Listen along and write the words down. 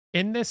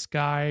In this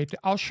guide,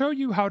 I'll show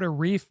you how to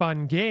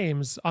refund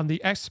games on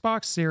the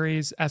Xbox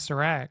Series S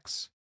or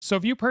X. So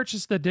if you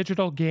purchased a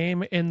digital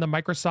game in the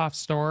Microsoft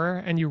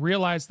Store and you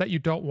realize that you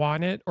don't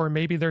want it, or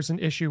maybe there's an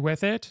issue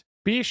with it,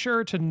 be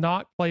sure to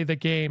not play the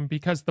game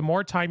because the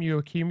more time you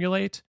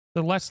accumulate,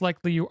 the less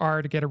likely you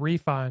are to get a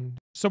refund.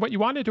 So what you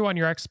want to do on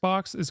your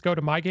Xbox is go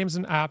to My Games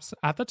and Apps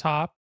at the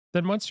top.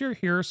 Then once you're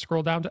here,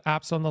 scroll down to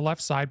Apps on the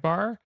left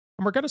sidebar.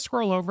 And we're going to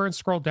scroll over and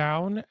scroll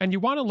down, and you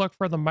want to look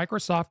for the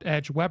Microsoft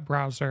Edge web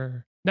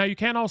browser. Now, you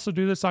can also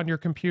do this on your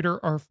computer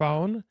or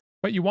phone,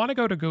 but you want to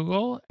go to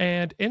Google,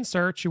 and in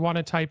search, you want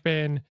to type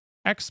in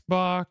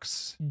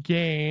Xbox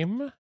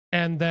game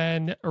and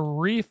then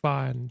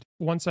refund.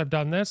 Once I've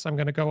done this, I'm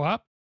going to go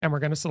up and we're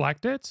going to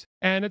select it.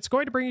 And it's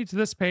going to bring you to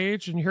this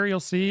page, and here you'll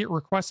see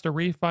request a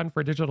refund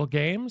for digital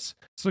games.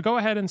 So go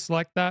ahead and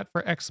select that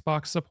for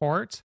Xbox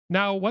support.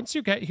 Now, once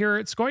you get here,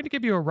 it's going to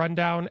give you a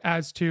rundown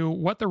as to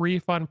what the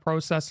refund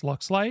process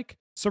looks like.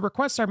 So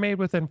requests are made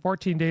within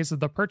 14 days of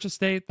the purchase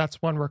date.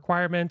 That's one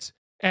requirement.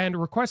 And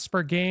requests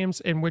for games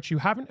in which you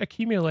haven't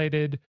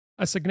accumulated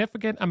a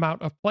significant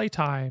amount of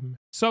playtime.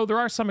 So there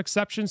are some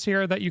exceptions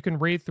here that you can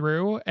read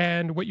through,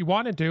 and what you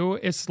want to do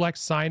is select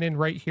sign in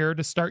right here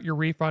to start your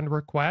refund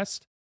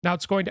request. Now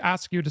it's going to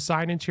ask you to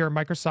sign into your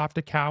Microsoft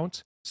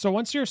account. So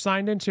once you're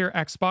signed into your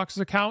Xbox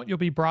account, you'll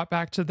be brought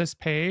back to this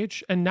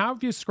page. And now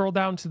if you scroll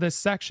down to this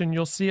section,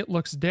 you'll see it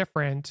looks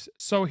different.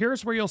 So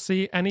here's where you'll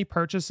see any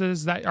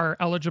purchases that are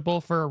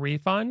eligible for a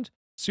refund.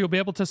 So you'll be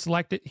able to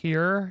select it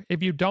here.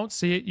 If you don't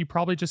see it, you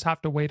probably just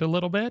have to wait a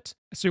little bit.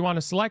 So you want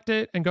to select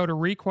it and go to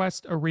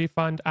request a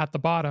refund at the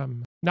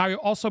bottom. Now you'll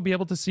also be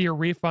able to see your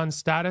refund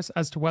status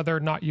as to whether or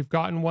not you've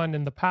gotten one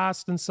in the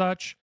past and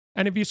such.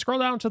 And if you scroll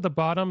down to the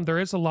bottom, there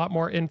is a lot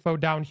more info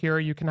down here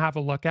you can have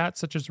a look at,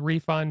 such as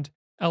refund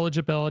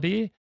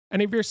eligibility.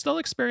 And if you're still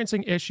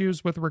experiencing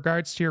issues with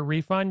regards to your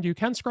refund, you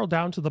can scroll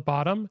down to the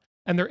bottom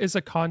and there is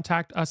a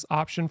contact us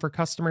option for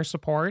customer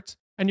support.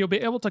 And you'll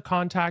be able to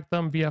contact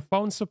them via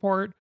phone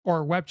support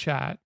or web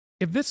chat.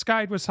 If this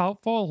guide was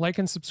helpful, like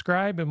and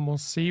subscribe, and we'll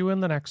see you in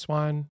the next one.